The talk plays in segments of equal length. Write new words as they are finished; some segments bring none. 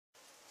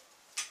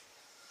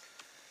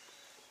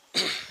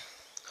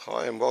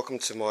Hi and welcome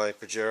to my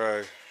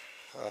Pajero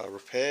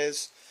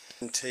repairs.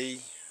 NT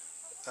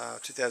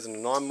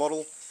 2009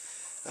 model.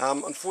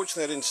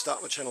 Unfortunately I didn't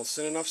start my channel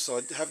soon enough, so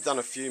I have done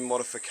a few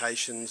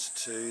modifications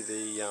to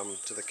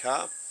the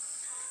car.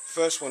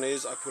 First one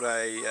is I put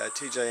a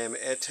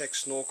TJM AirTech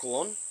snorkel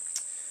on.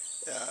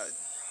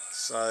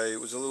 So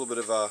it was a little bit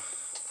of a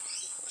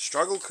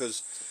struggle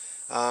because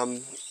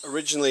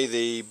originally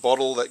the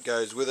bottle that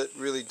goes with it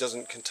really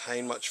doesn't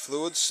contain much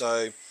fluid,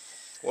 so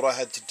what I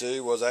had to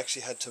do was I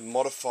actually had to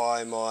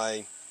modify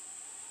my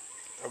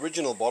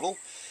original bottle,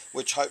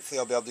 which hopefully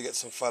I'll be able to get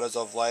some photos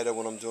of later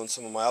when I'm doing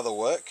some of my other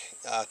work,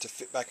 to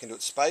fit back into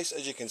its space.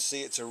 As you can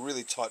see, it's a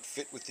really tight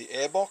fit with the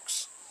air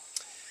box,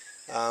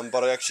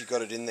 but I actually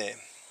got it in there.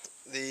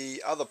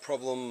 The other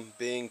problem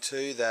being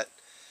too that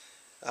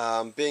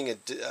being a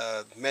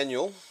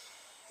manual,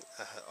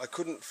 I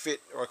couldn't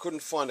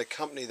find a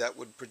company that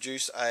would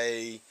produce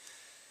a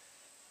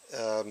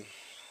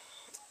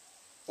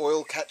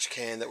oil catch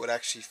can that would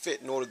actually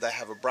fit, nor did they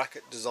have a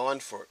bracket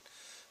designed for it.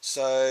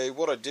 So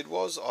what I did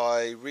was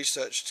I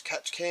researched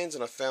catch cans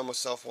and I found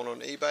myself one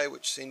on eBay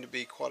which seemed to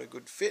be quite a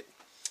good fit,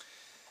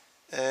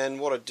 and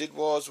what I did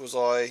was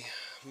I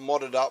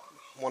modded up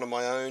one of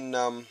my own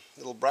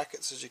little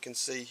brackets, as you can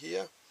see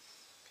here.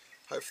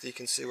 Hopefully you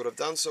can see what I've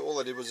done. So all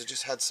I did was I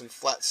just had some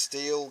flat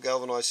steel,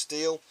 galvanized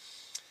steel,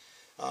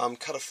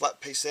 cut a flat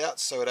piece out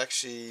so it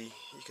actually,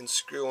 you can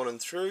screw on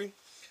and through.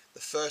 The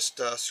first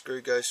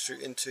screw goes through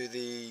into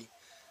the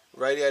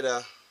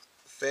radiator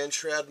fan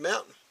shroud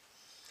mount.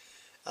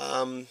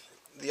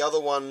 The other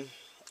one,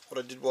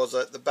 what I did was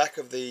at the back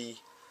of the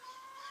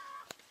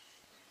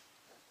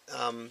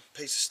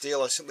piece of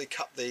steel, I simply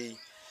cut the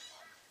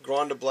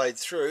grinder blade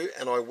through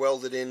and I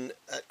welded in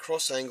at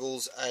cross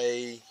angles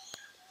a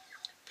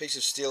piece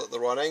of steel at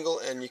the right angle,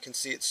 and you can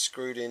see it's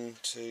screwed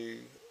into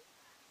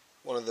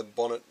one of the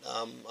bonnet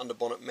under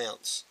bonnet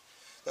mounts.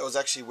 That was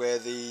actually where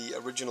the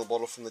original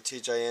bottle from the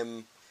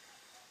TJM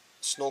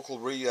snorkel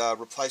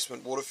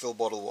replacement water fill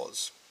bottle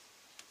was.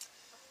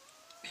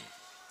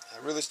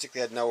 Realistically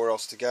I had nowhere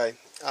else to go.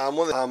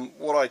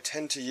 What I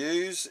tend to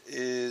use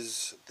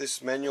is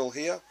this manual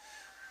here.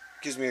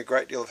 It gives me a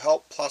great deal of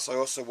help, plus I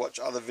also watch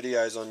other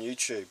videos on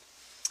YouTube.